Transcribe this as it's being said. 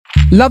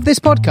Love this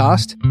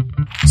podcast?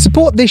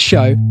 Support this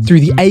show through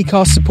the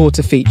Acast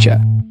supporter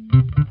feature.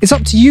 It's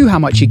up to you how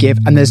much you give,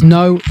 and there's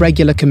no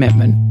regular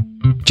commitment.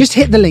 Just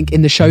hit the link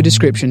in the show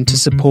description to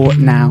support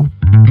now.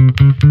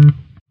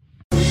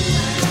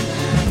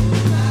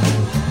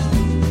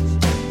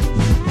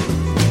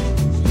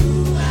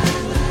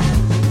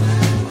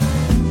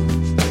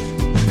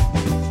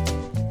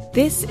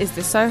 This is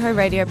the Soho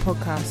Radio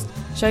Podcast,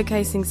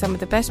 showcasing some of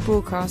the best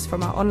broadcasts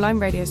from our online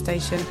radio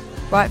station,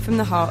 right from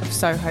the heart of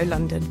Soho,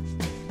 London.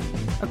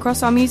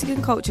 Across our music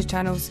and culture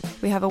channels,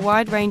 we have a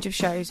wide range of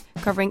shows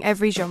covering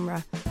every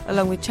genre,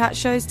 along with chat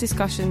shows,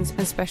 discussions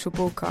and special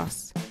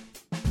broadcasts.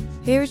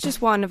 Here is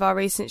just one of our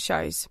recent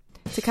shows.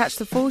 To catch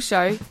the full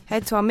show,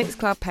 head to our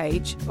Mixcloud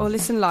page or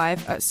listen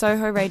live at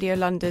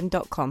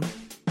sohoradiolondon.com.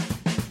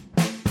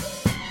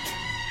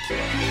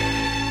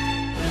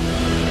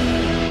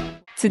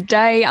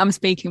 Today I'm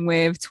speaking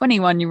with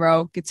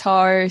 21-year-old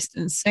guitarist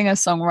and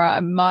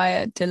singer-songwriter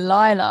Maya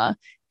Delilah,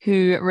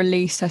 who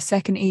released her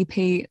second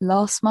EP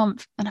last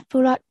month, and I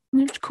feel like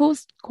it's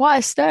caused quite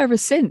a stir ever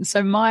since.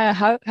 So Maya,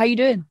 how you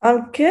doing?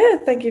 I'm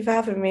good. Thank you for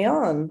having me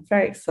on.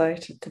 Very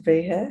excited to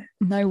be here.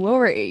 No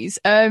worries.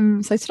 So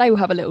today we'll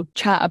have a little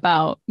chat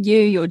about you,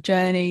 your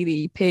journey,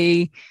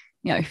 the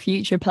EP,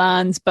 future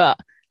plans. But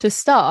to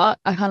start,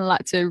 I kind of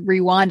like to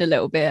rewind a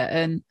little bit.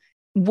 And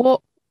what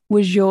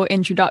was your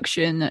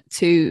introduction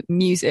to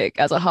music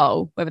as a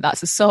whole? Whether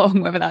that's a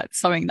song, whether that's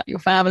something that your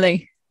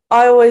family?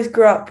 I always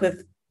grew up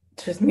with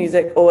just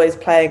music always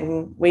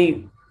playing.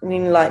 We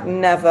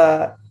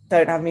never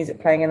don't have music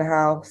playing in the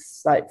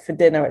house. Like for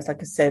dinner, it's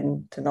like a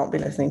sin to not be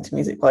listening to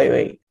music while you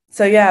eat.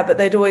 So yeah, but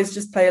they'd always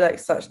just play like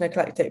such an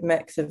eclectic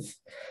mix of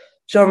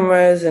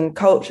genres and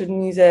cultured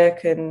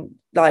music and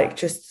like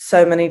just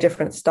so many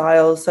different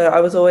styles. So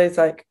I was always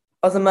like,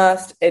 I was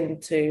immersed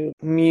into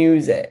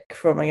music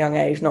from a young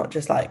age, not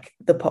just like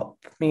the pop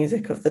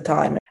music of the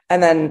time.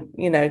 And then,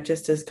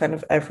 just as kind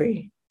of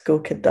every school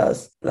kid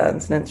does,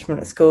 learns an instrument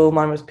at school.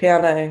 Mine was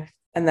piano.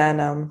 And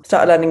then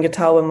started learning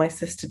guitar when my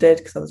sister did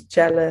because I was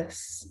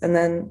jealous. And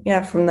then,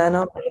 from then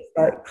on, I just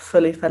like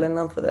fully fell in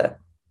love with it.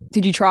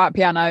 Did you try out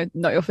piano?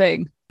 Not your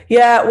thing?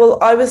 Yeah, well,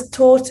 I was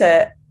taught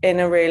it in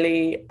a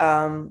really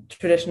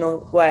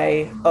traditional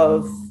way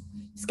of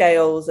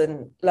scales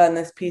and learn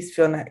this piece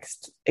for your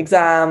next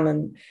exam.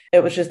 And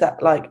it was just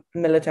that like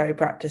military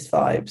practice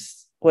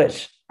vibes,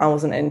 which I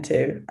wasn't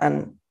into.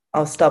 And I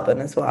was stubborn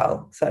as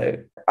well. So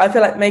I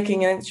feel like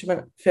making an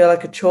instrument feel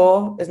like a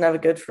chore is never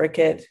good for a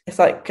kid. It's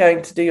like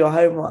going to do your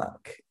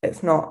homework.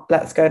 It's not,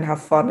 let's go and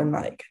have fun and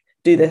like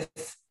do this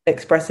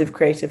expressive,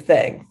 creative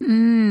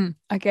thing.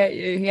 I get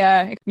you.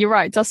 Yeah, you're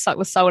right. It does suck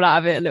the soul out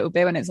of it a little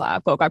bit when it's like,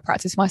 I've got to go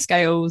practice my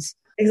scales.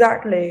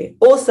 Exactly.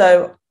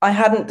 Also, I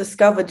hadn't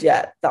discovered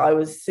yet that I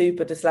was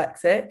super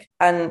dyslexic.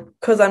 And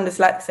because I'm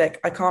dyslexic,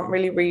 I can't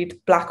really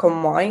read black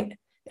on white.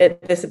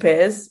 It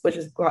disappears, which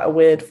is quite a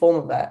weird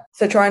form of it.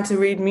 So trying to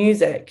read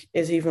music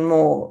is even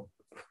more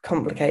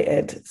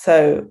complicated.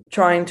 So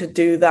trying to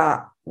do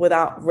that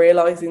without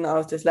realizing that I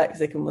was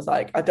dyslexic and was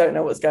like, I don't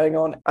know what's going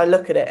on. I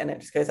look at it and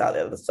it just goes out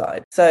the other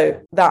side.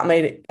 So that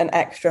made it an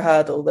extra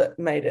hurdle that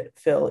made it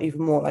feel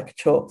even more like a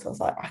chore. So I was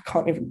like, I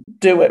can't even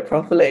do it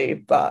properly,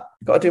 but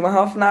I've got to do my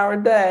half an hour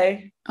a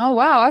day. Oh,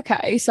 wow.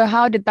 Okay. So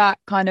how did that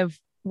kind of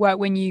work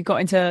when you got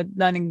into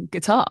learning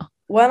guitar?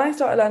 When I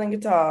started learning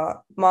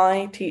guitar,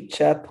 my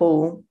teacher,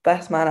 Paul,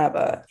 best man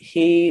ever,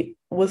 he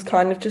was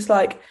kind of just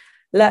like,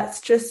 let's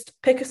just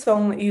pick a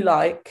song that you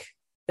like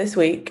this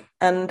week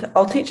and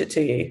I'll teach it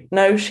to you.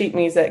 No sheet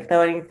music,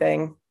 no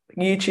anything.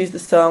 You choose the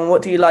song.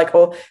 What do you like?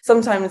 Or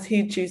sometimes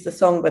he'd choose the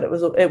song, but it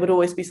would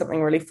always be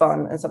something really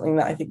fun and something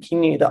that I think he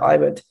knew that I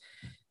would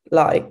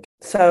like.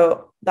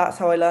 So that's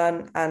how I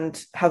learn and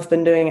have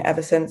been doing it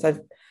ever since.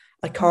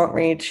 I can't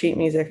read sheet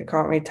music. I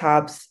can't read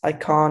tabs. I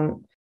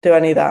can't do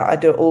any of that. I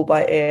do it all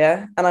by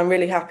ear. And I'm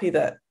really happy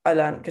that I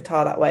learned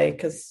guitar that way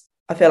because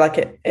I feel like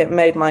it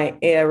made my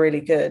ear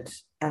really good.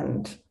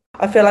 And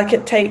I feel like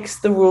it takes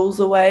the rules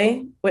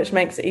away, which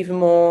makes it even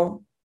more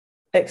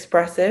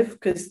expressive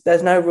because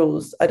there's no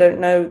rules. I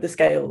don't know the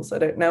scales. I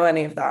don't know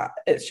any of that.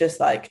 It's just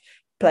like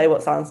play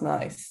what sounds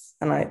nice.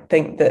 And I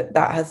think that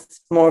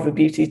has more of a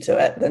beauty to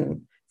it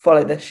than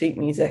follow the sheet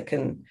music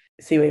and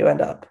see where you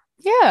end up.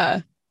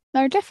 Yeah,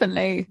 no,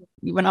 definitely.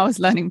 When I was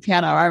learning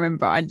piano, I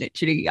remember I'd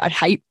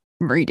hate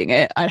reading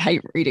it. I'd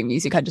hate reading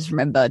music. I just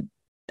remember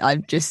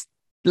I'd just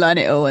learn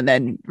it all and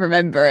then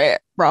remember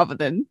it rather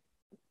than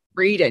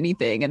read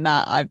anything. And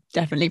that I've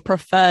definitely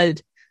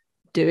preferred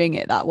doing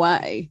it that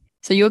way.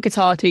 So your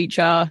guitar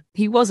teacher,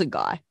 he was a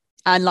guy.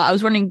 And like I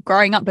was wondering,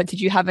 growing up, but did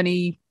you have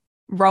any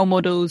role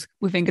models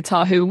within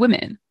guitar who were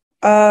women?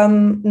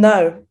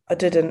 No, I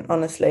didn't,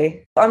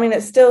 honestly. I mean,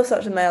 it's still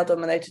such a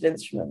male-dominated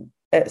instrument.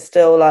 It's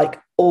still like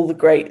all the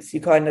greats,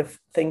 you kind of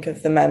think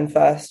of the men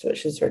first,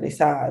 which is really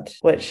sad,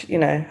 which,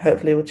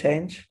 hopefully will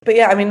change. But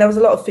yeah, I mean, there was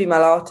a lot of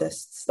female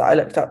artists that I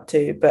looked up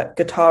to, but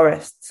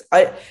guitarists,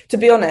 to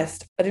be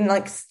honest, I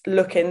didn't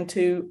look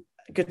into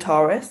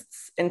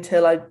guitarists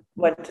until I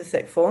went to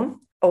sixth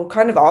form, or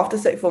kind of after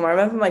sixth form. I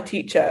remember my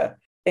teacher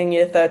in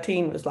year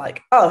 13 was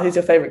like, oh, who's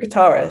your favorite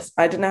guitarist?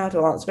 I didn't know how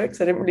to answer it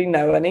because I didn't really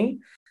know any.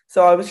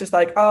 So I was just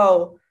like,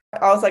 oh,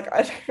 I was like,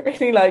 I don't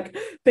really like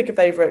pick a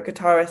favorite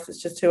guitarist.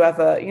 It's just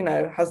whoever, you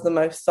know, has the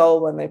most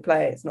soul when they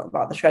play. It's not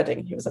about the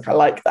shredding. He was like, I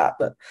like that.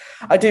 But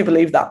I do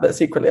believe that. But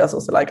secretly, I was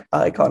also like,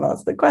 I can't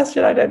answer the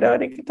question. I don't know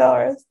any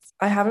guitarists.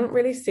 I haven't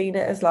really seen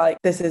it as like,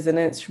 this is an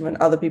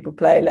instrument other people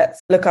play.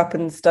 Let's look up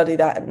and study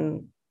that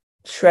and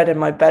shred in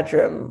my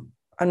bedroom.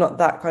 I'm not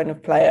that kind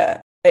of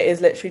player. It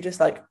is literally just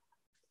like,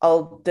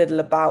 I'll diddle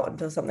about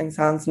until something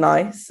sounds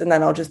nice. And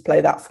then I'll just play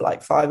that for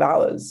like 5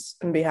 hours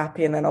and be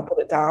happy. And then I'll put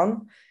it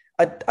down.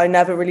 I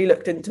never really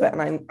looked into it,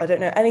 and I don't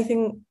know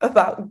anything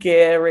about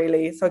gear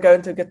really. So I go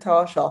into a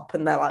guitar shop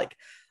and they're like,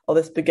 oh,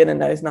 this beginner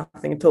knows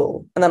nothing at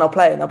all. And then I'll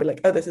play it and I'll be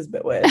like, oh, this is a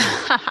bit weird.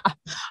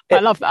 I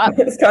love that.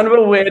 It's kind of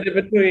a weird in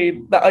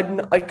between that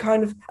I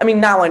kind of, I mean,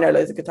 now I know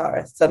loads of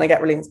guitarists and I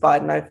get really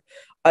inspired and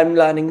I'm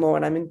learning more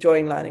and I'm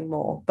enjoying learning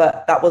more.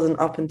 But that wasn't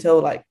up until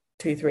like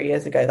 2-3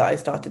 years ago that I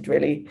started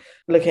really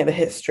looking at the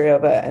history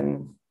of it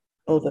and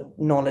all the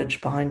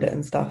knowledge behind it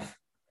and stuff.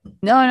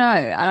 No.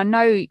 And I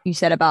know you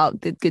said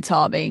about the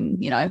guitar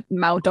being, you know,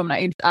 male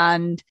dominated,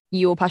 and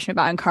you're passionate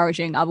about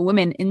encouraging other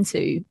women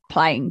into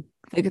playing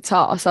the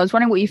guitar. So I was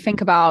wondering what you think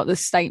about the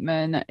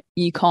statement,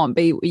 you can't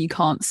be what you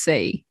can't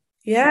see.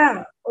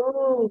 Yeah.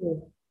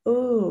 Ooh.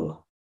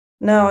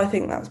 No, I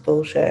think that's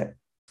bullshit.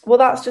 Well,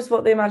 that's just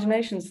what the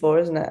imagination's for,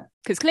 isn't it?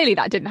 Because clearly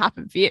that didn't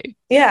happen for you.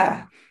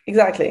 Yeah,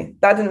 exactly.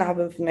 That didn't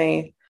happen for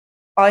me.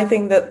 I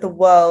think that the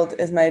world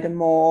is made a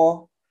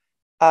more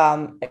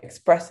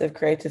expressive,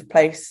 creative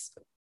place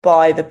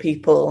by the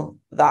people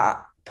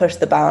that push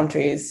the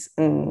boundaries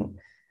and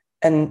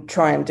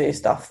try and do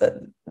stuff that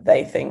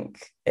they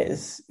think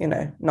is, you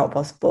know, not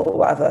possible or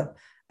whatever.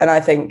 And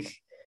I think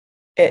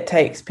it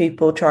takes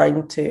people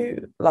trying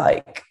to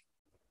like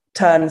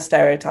turn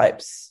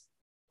stereotypes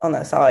on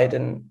their side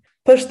and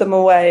push them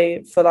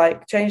away for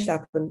like change to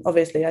happen.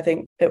 Obviously, I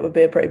think it would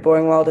be a pretty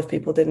boring world if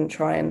people didn't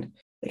try and,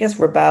 I guess,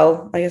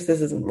 rebel. I guess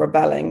this isn't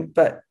rebelling,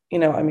 but you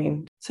know what I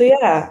mean. So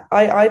yeah,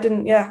 I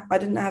didn't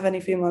have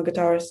any female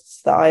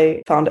guitarists that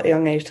I found at a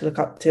young age to look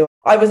up to.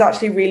 I was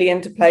actually really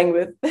into playing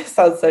with, this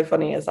sounds so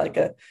funny as like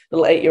a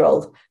little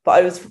 8-year-old,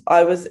 but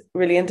I was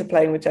really into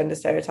playing with gender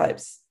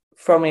stereotypes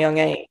from a young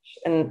age.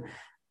 And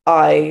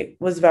I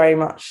was very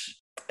much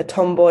a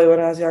tomboy when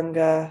I was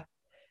younger,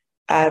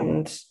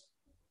 and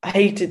I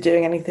hated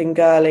doing anything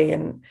girly,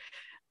 and,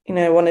 you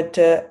know, wanted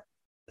to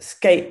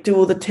do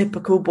all the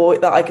typical boy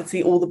that I could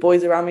see all the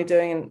boys around me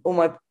doing, and all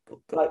my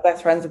like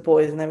best friends are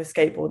boys and they were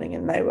skateboarding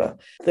and they were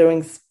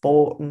doing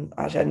sport. And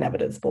actually I never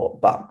did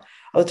sport, but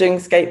I was doing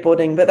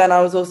skateboarding. But then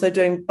I was also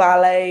doing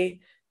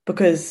ballet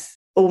because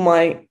all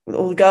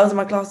the girls in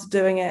my class were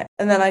doing it.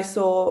 And then I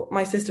saw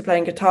my sister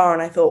playing guitar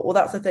and I thought, well,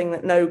 that's the thing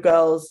that no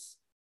girls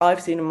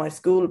I've seen in my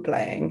school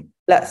playing.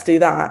 Let's do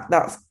that.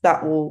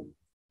 That will,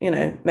 you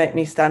know, make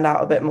me stand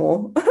out a bit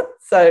more.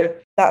 So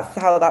that's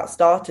how that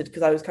started,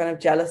 because I was kind of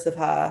jealous of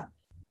her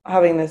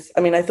having this.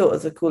 I mean, I thought it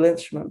was a cool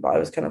instrument, but I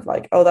was kind of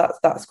like, oh,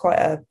 that's quite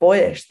a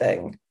boyish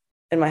thing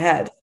in my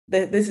head.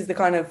 This is the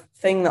kind of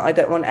thing that I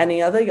don't want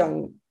any other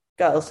young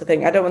girls to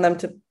think. I don't want them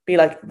to be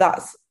like,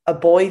 that's a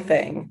boy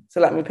thing,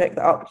 so let me pick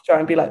that up to try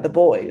and be like the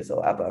boys or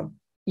whatever.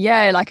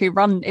 Yeah, like it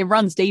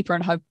runs deeper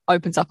and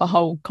opens up a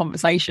whole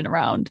conversation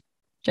around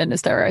gender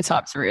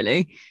stereotypes,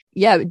 really.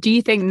 Yeah, do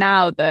you think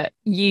now that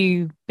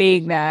you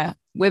being there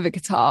with a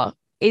guitar,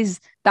 is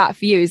that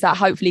for you, is that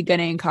hopefully going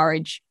to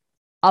encourage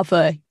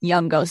other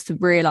young girls to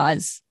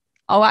realise,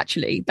 oh,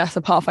 actually, that's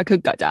a path I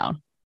could go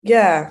down?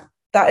 Yeah,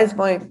 that is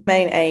my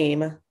main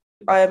aim.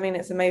 I mean,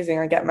 it's amazing.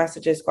 I get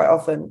messages quite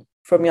often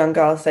from young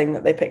girls saying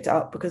that they picked it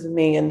up because of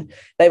me, and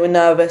they were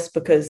nervous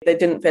because they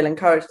didn't feel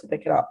encouraged to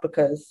pick it up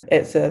because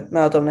it's a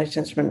male-dominated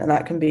instrument, and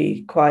that can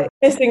be quite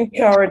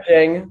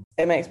encouraging.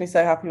 It makes me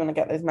so happy when I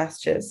get those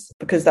messages,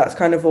 because that's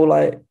kind of all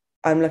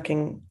I'm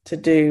looking to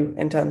do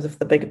in terms of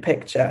the bigger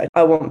picture.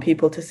 I want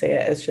people to see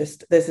it as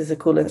just, this is a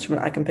cool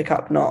instrument I can pick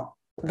up, not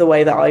the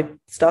way that I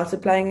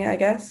started playing it, I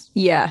guess.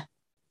 Yeah,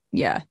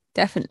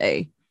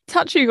 definitely.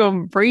 Touching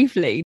on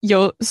briefly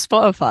your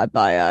Spotify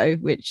bio,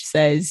 which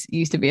says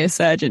used to be a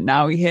surgeon,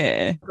 now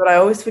here. But I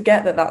always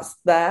forget that that's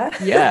there.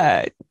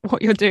 Yeah.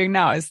 What you're doing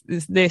now was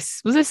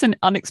this an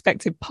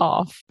unexpected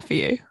path for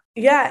you?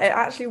 Yeah, it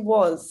actually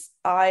was.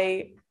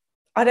 I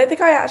don't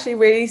think I actually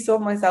really saw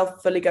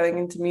myself fully going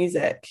into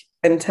music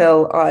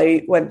until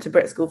I went to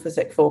Brit School for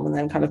sixth form and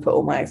then kind of put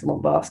all my eggs in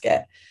one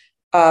basket.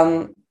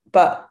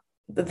 But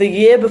the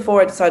year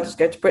before I decided to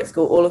go to Brit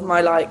School, all of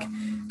my like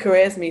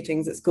careers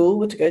meetings at school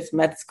were to go to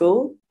med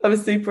school. I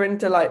was super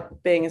into like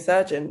being a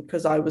surgeon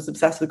because I was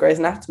obsessed with Grey's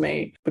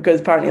Anatomy,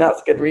 because apparently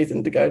that's a good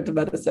reason to go into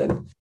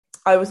medicine.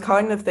 I was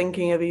kind of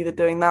thinking of either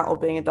doing that or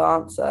being a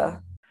dancer.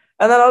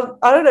 And then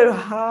I don't know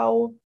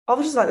how, I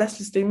was just like, let's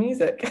just do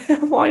music.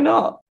 Why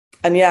not?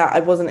 And yeah, I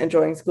wasn't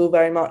enjoying school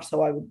very much,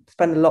 so I would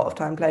spend a lot of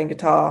time playing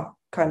guitar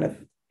kind of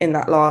in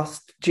that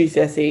last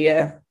GCSE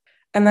year.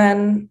 And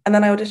then I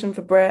auditioned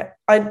for Brit.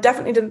 I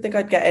definitely didn't think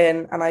I'd get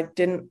in, and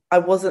I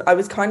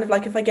was kind of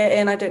like, if I get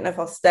in, I don't know if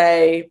I'll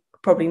stay.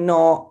 probably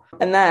not.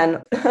 And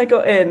then I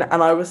got in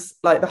and I was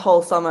like, the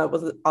whole summer I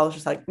was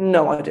just like,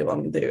 no idea what I'm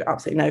gonna do,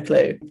 absolutely no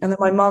clue. And then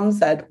my mum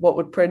said, what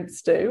would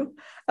Prince do?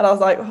 And I was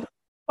like, oh,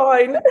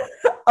 fine,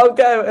 I'll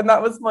go. And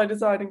that was my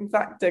deciding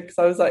factor, because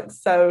I was like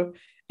so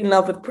in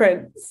love with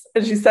Prince.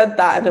 And she said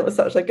that, and it was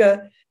such like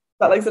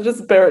such a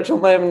spiritual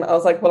moment. I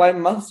was like, well, I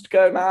must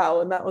go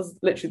now. And that was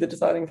literally the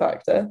deciding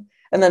factor.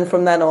 And then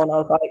from then on, I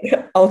was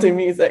like, I'll do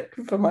music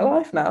for my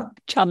life now.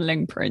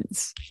 Channeling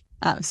Prince.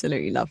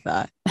 Absolutely love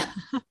that.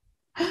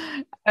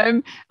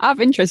 Out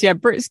of interest,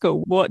 Brit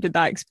School, what did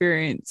that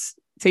experience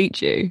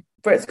teach you?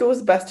 Brit School was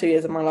the best 2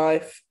 years of my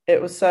life.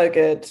 It was so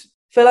good.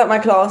 I feel like my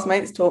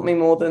classmates taught me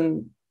more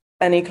than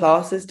any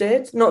classes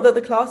did. Not that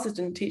the classes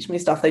didn't teach me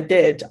stuff, they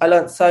did. I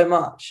learned so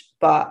much,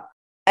 but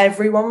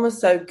everyone was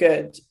so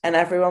good and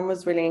everyone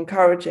was really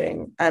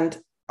encouraging. And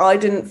I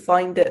didn't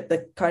find it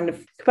the kind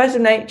of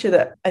competitive nature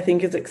that I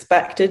think is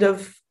expected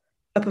of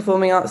a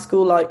performing arts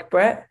school like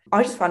Brit.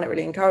 I just found it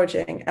really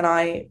encouraging, and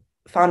I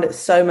found it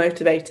so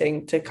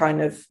motivating to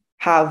kind of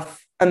have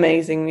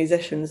amazing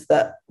musicians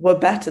that were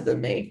better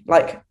than me.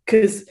 Like,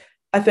 because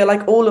I feel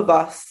like all of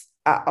us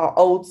at our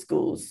old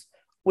schools,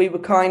 we were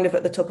kind of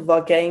at the top of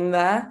our game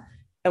there,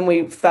 and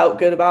we felt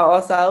good about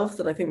ourselves.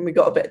 And I think we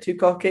got a bit too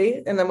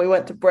cocky. And then we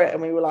went to Brit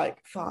and we were like,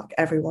 fuck,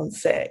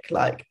 everyone's sick.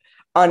 Like,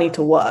 I need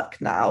to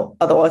work now.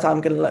 Otherwise,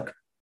 I'm going to look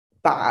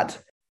bad.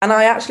 And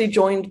I actually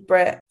joined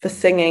Brit for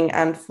singing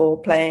and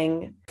for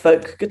playing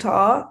folk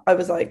guitar. I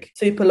was like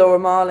super Laura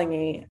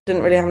Marling-y,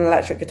 didn't really have an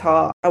electric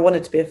guitar. I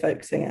wanted to be a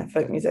folk singer,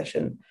 folk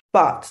musician.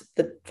 But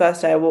the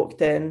first day I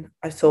walked in,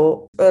 I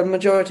saw a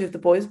majority of the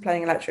boys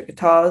playing electric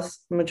guitars,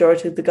 the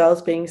majority of the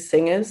girls being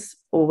singers,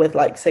 or with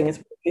like singers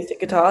with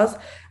acoustic guitars.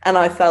 And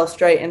I fell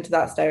straight into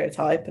that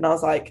stereotype. And I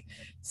was like,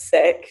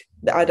 sick,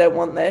 I don't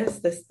want this.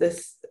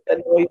 This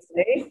annoys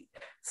me.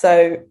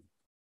 So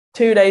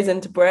 2 days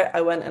into Brit,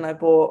 I went and I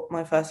bought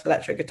my first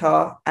electric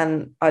guitar,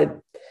 and I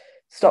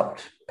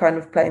stopped kind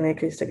of playing the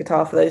acoustic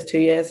guitar for those 2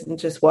 years and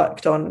just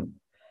worked on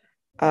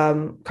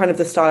kind of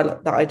the style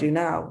that I do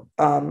now.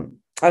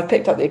 I've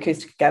picked up the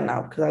acoustic again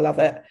now because I love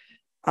it.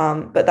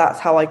 But that's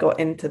how I got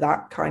into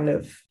that kind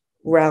of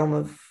realm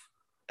of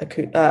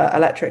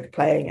electric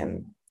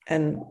playing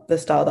and the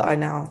style that I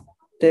now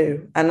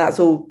do. And that's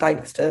all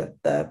thanks to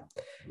the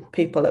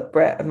people at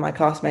Brit and my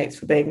classmates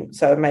for being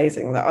so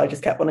amazing that I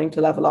just kept wanting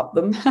to level up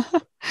them.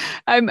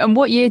 And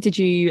what year did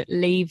you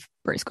leave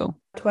Brit School?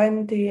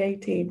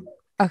 2018.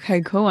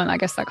 Okay, cool. And I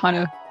guess that kind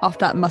of,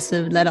 after that, must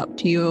have led up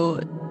to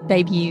your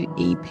debut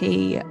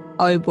EP,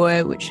 Oh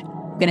Boy, which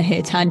we're going to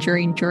hear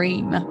Tangerine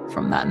Dream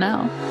from that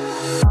now.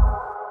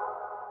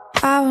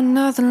 I want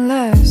nothing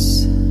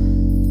less,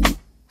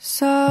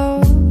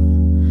 so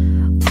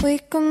we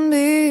can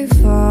be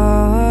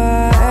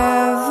forever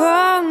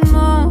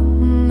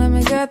known. Let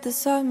me get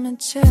this off my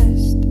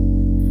chest.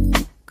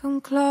 Come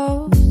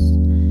close,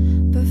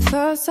 but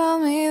first tell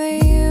me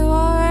that you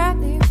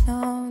already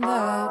know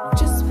that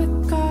just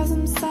because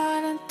I'm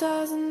silent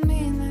doesn't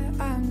mean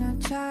that I'm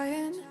not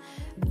trying.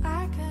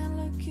 I can't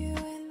look you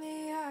in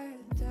the eye,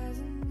 it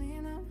doesn't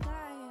mean I'm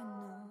lying.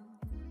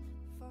 No,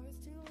 before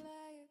it's too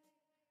late.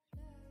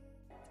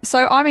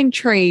 So I'm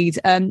intrigued.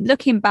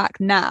 Looking back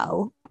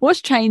now,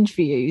 what's changed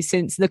for you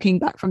since looking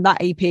back from that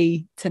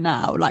EP to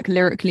now? Like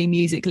lyrically,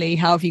 musically,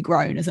 how have you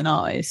grown as an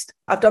artist?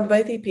 I've done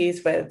both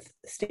EPs with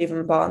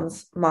Stephen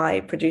Barnes, my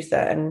producer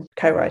and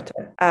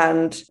co-writer.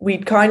 And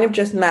we'd kind of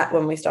just met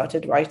when we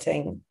started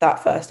writing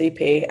that first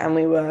EP, and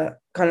we were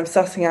kind of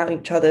sussing out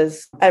each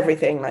other's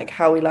everything, like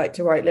how we like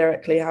to write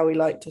lyrically, how we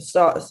like to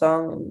start a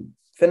song and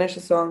finish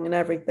a song and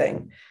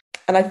everything.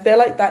 And I feel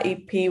like that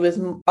EP was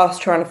us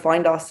trying to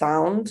find our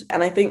sound.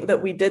 And I think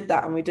that we did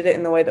that, and we did it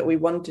in the way that we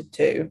wanted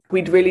to.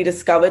 We'd really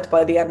discovered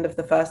by the end of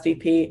the first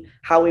EP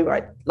how we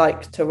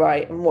like to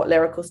write and what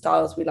lyrical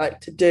styles we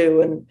like to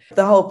do. And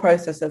the whole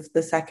process of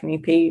the second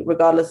EP,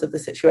 regardless of the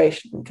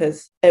situation,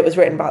 because it was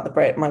written about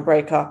my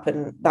breakup,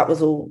 and that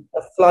was all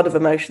a flood of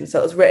emotion. So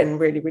it was written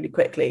really, really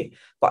quickly.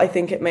 But I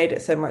think it made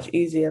it so much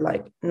easier,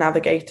 like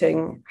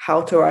navigating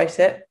how to write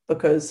it,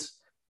 because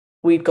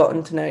we'd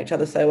gotten to know each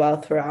other so well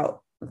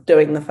throughout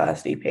doing the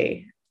first EP.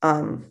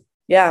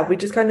 We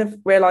just kind of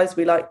realized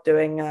we liked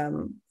doing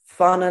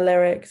funner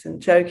lyrics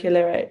and jokey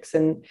lyrics,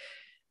 and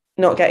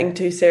not getting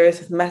too serious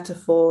with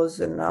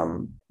metaphors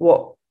and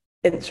what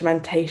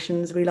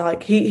instrumentations we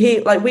like. He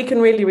like, we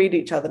can really read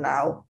each other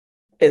now.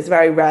 It's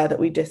very rare that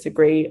we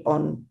disagree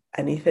on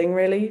anything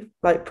really,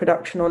 like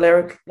production or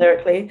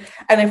lyrically.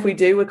 And if we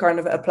do, we're kind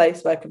of at a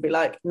place where I could be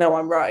like, no,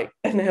 I'm right,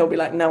 and he'll be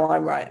like, no,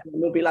 I'm right, and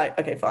we'll be like,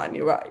 okay, fine,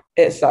 you're right.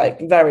 It's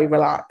like very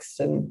relaxed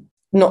and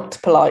not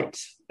polite,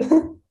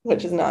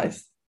 which is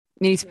nice.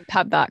 You need to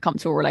have that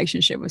comfortable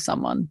relationship with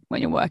someone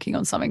when you're working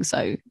on something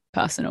so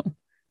personal.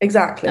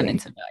 Exactly. And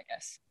intimate, I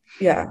guess.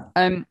 Yeah.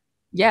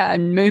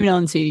 And moving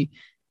on to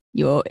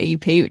your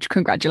EP, which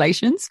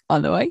congratulations, by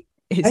the way,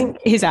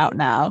 is out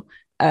now.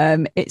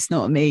 It's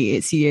Not Me,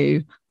 It's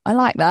You. I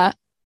like that.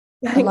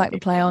 I like the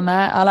play on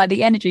that. I like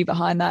the energy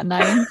behind that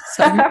name.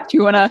 So do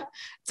you want to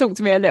talk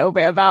to me a little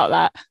bit about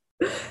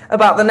that?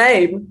 About the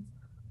name?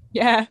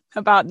 Yeah,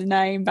 about the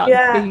name, about the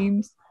Yeah.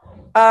 themes.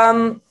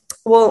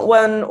 Well,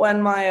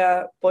 when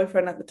my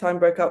boyfriend at the time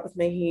broke up with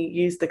me, he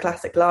used the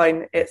classic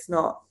line, "It's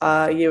not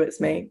you,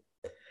 it's me."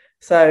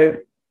 So,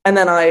 and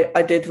then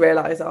I did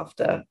realize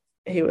after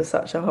he was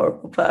such a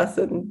horrible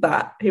person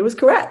that he was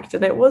correct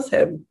and it was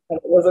him and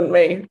it wasn't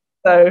me.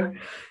 So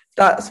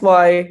that's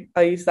why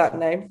I used that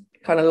name.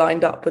 Kind of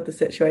lined up with the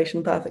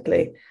situation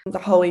perfectly. The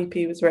whole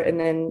EP was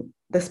written in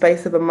the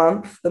space of a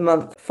month, the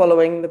month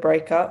following the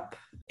breakup.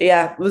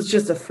 Yeah, it was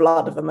just a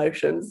flood of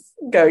emotions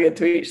going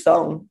into each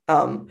song.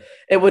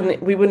 We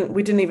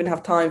didn't even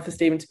have time for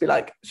Stephen to be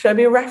like, show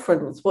me a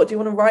reference. What do you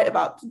want to write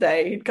about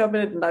today? He'd come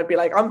in and I'd be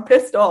like, I'm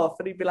pissed off.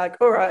 And he'd be like,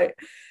 all right.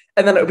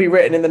 And then it would be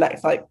written in the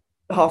next like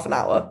half an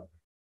hour.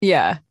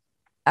 Yeah.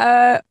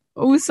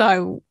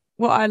 Also,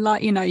 what I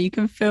like, you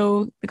can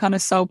feel the kind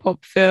of soul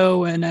pop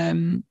feel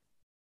and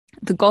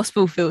the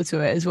gospel feel to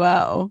it as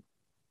well.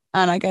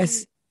 And I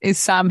guess is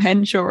Sam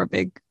Henshaw a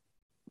big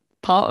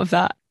part of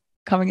that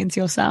coming into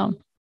your sound?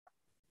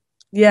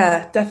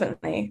 Yeah,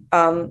 definitely.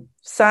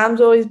 Sam's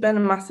always been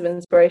a massive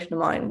inspiration of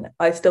mine.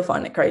 I still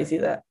find it crazy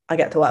that I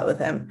get to work with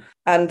him.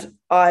 And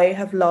I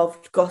have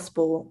loved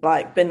gospel,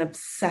 like been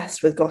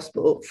obsessed with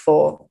gospel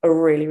for a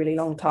really, really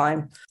long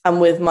time.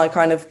 And with my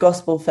kind of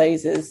gospel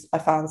phases, I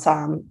found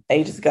Sam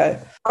ages ago.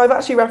 I've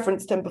actually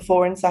referenced him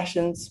before in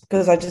sessions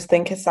because I just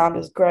think his sound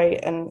is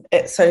great and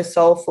it's so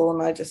soulful.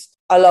 And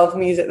I love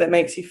music that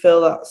makes you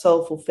feel that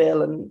soulful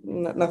feel, and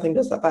nothing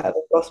does that better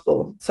than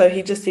gospel. So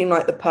he just seemed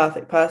like the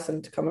perfect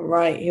person to come and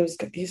write. He's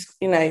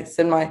it's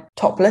in my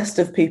top list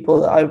of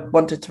people that I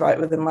wanted to write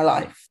with in my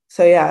life.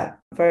 So yeah,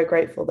 very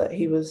grateful that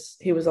he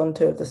was on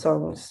two of the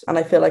songs, and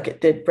I feel like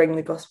it did bring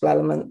the gospel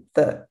element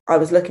that I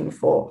was looking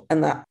for,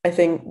 and that I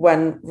think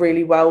went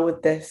really well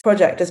with this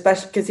project,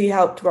 especially because he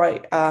helped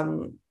write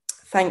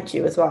Thank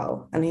You as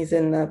well, and he's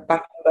in the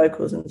backing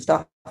vocals and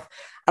stuff.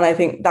 And I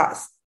think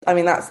that's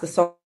the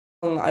song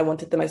that I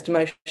wanted the most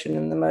emotion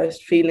and the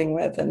most feeling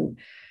with, and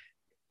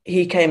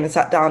he came and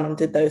sat down and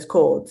did those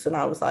chords, and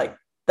I was like,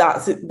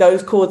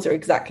 those chords are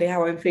exactly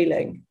how I'm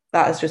feeling.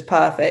 That is just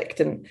perfect.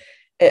 And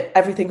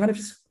everything kind of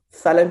just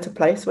fell into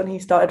place when he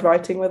started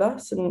writing with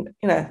us, and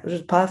it was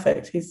just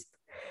perfect.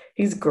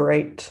 He's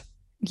great.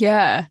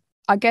 Yeah,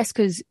 I guess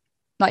because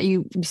like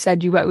you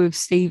said, you worked with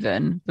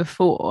Stephen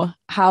before.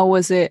 How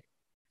was it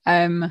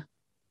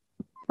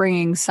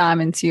bringing Sam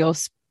into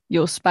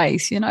your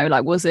space?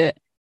 Like, was it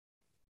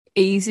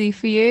easy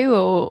for you,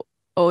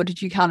 or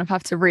did you kind of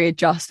have to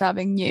readjust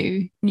having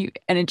new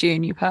energy, a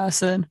new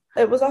person?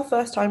 It was our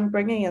first time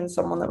bringing in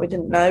someone that we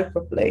didn't know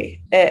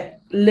properly. It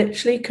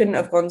literally couldn't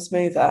have gone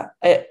smoother.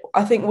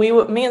 I think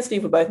me and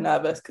Steve were both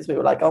nervous because we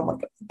were like, oh my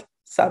God,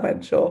 Sam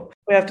Henshaw,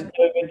 we have to do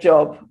a good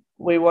job.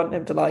 We want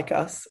him to like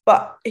us.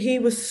 But he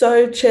was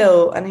so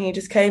chill, and he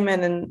just came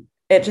in, and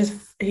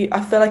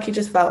I feel like he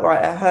just felt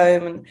right at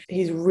home, and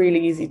he's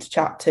really easy to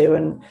chat to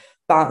and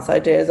bounce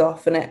ideas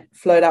off, and it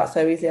flowed out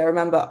so easily. I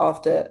remember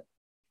after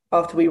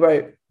we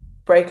wrote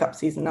Breakup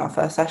Season, our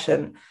first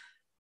session,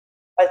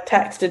 I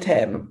texted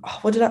him.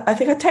 I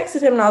think I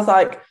texted him and I was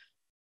like,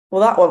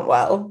 well, that went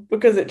well,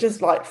 because it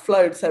just like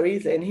flowed so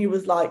easily. And he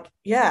was like,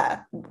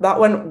 yeah, that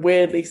went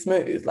weirdly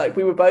smooth. Like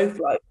we were both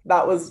like,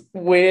 that was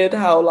weird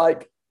how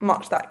like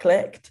much that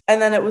clicked.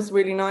 And then it was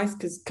really nice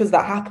because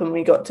that happened.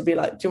 We got to be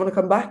like, do you want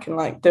to come back and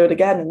like do it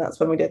again? And that's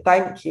when we did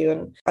Thank You.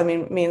 And I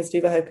mean, me and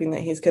Steve are hoping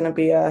that he's going to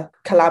be a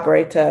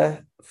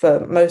collaborator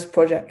for most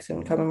projects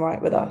and come and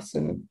write with us.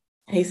 And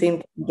he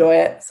seemed to enjoy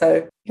it.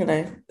 So,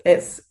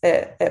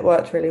 it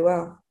worked really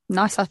well.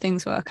 Nice how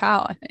things work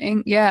out, I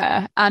think.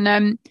 Yeah.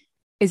 And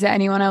is there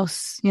anyone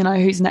else,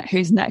 who's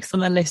next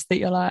on the list that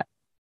you're like,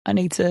 I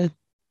need to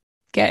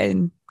get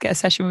a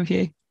session with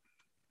you?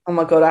 Oh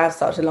my God, I have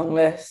such a long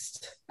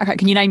list. Okay,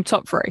 can you name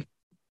top three?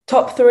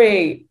 Top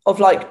three of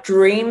like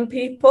dream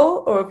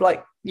people, or of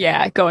like...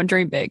 Yeah, go on,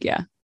 dream big,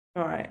 yeah.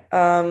 All right.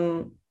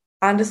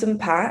 Anderson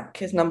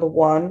 .Paak is number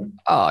one.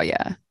 Oh,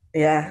 yeah.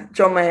 Yeah,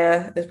 John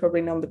Mayer is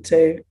probably number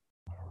two.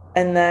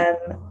 And then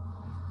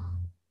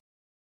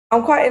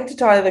I'm quite into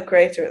Tyler, the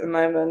Creator at the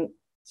moment.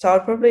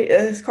 So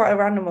it's quite a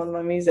random one,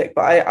 my music,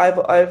 but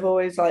I've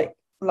always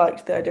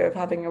liked the idea of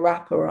having a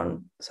rapper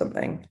on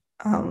something.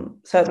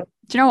 So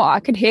do you know what? I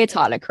could hear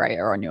Tyler,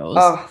 Creator on yours.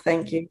 Oh,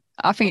 thank you.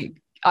 I think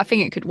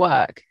it could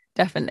work,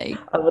 definitely.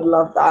 I would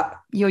love that.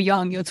 You're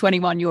young, you're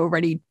 21, you're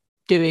already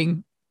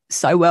doing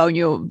so well, and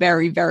you're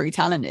very, very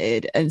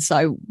talented. And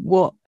so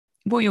what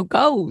are your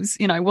goals?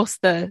 What's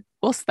the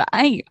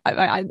aim?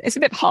 It's a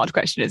bit of a hard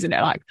question, isn't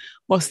it? Like,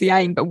 what's the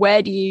aim? But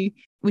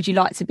would you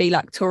like to be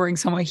like touring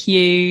somewhere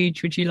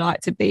huge? Would you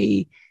like to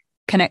be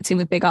connecting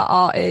with bigger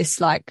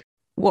artists? Like,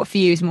 what for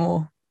you is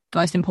the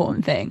most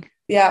important thing?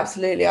 Yeah,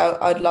 absolutely.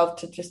 I'd love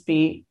to just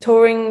be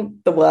touring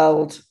the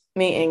world,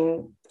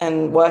 meeting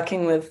and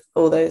working with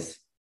all those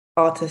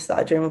artists that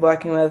I dream of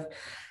working with.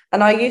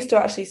 And I used to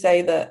actually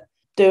say that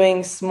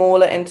doing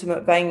smaller,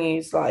 intimate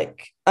venues,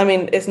 like, I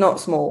mean, it's not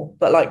small,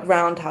 but like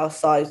Roundhouse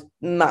size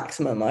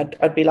maximum,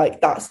 I'd be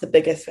like, that's the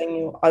biggest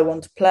venue I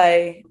want to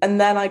play.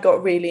 And then I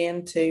got really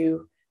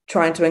into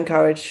trying to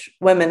encourage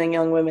women and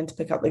young women to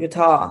pick up the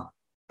guitar.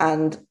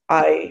 And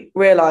I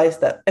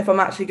realized that if I'm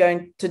actually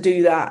going to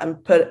do that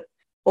and put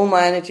all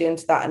my energy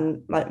into that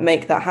and like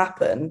make that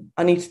happen,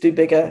 I need to do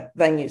bigger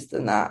venues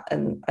than that,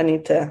 and I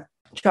need to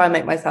try and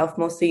make myself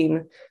more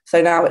seen.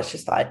 So now it's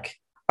just like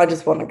I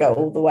just want to go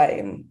all the way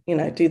and, you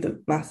know, do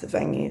the massive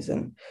venues,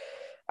 and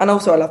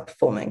also I love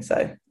performing.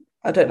 So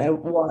I don't know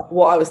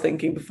what I was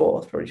thinking before. I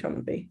was probably trying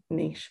to be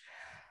niche.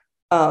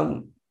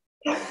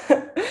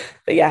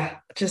 But yeah,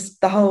 just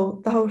the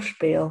whole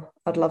spiel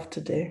I'd love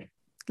to do.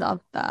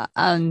 Love that.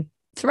 And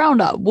to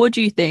round up, what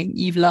do you think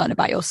you've learned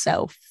about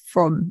yourself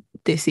from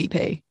this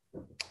EP?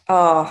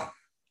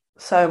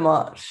 So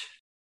much.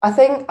 I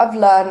think I've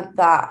learned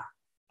that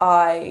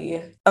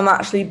I am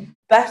actually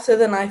better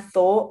than I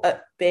thought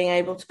at being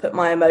able to put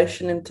my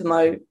emotion into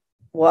my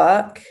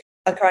work.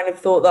 I kind of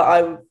thought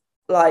that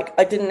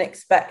I didn't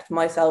expect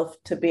myself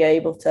to be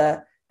able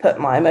to put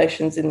my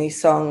emotions in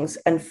these songs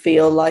and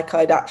feel like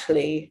I'd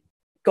actually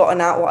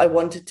gotten out what I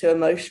wanted to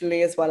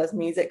emotionally as well as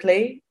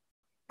musically.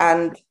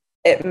 And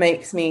it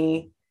makes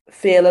me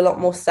feel a lot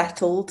more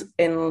settled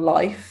in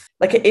life.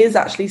 Like, it is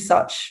actually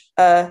such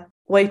a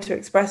way to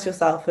express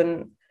yourself,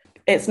 and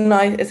it's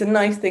nice. It's a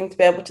nice thing to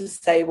be able to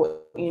say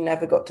what you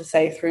never got to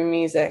say through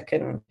music,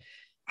 and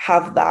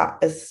have that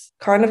as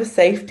kind of a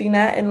safety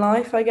net in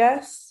life, I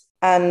guess.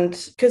 And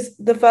because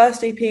the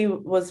first EP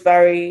was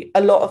a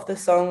lot of the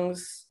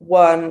songs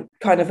weren't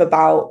kind of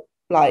about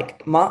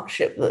like much.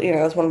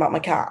 There's one about my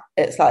cat.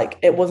 It's like,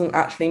 it wasn't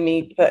actually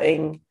me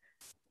putting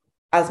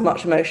as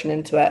much emotion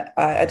into it.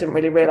 I didn't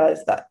really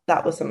realize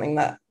that was something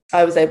that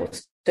I was able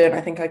to do, and I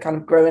think I kind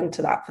of grew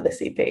into that for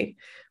this EP,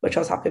 which I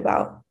was happy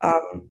about.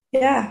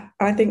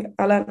 I think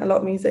I learned a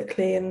lot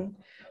musically and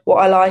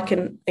what I like,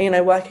 and, you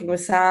know, working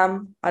with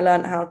Sam, I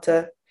learned how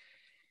to,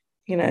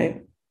 you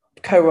know,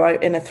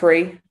 co-write in a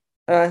 3.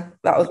 That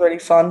was really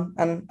fun,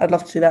 and I'd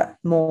love to do that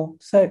more.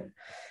 So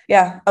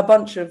yeah, a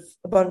bunch of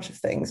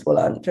things were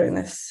learned during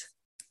this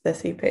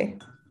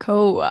EP.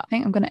 Cool. I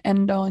think I'm going to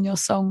end on your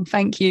song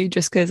Thank You,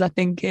 just because I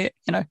think it,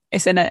 you know,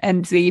 it's in the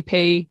end of the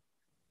EP.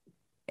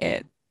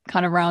 It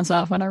kind of rounds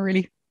off, and I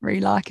really,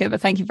 really like it.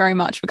 But thank you very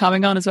much for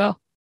coming on as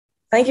well.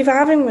 Thank you for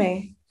having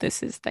me.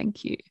 This is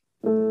Thank You.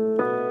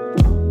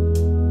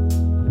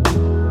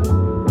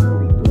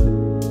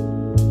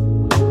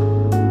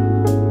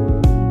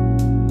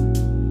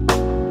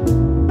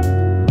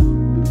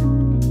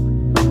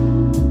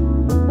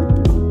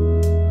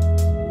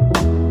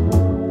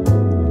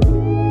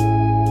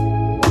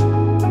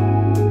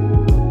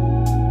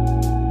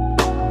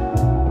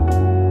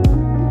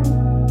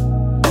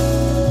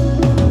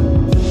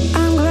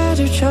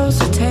 chose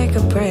to take a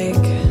break,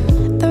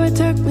 though it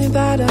took me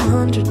about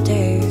 100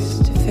 days.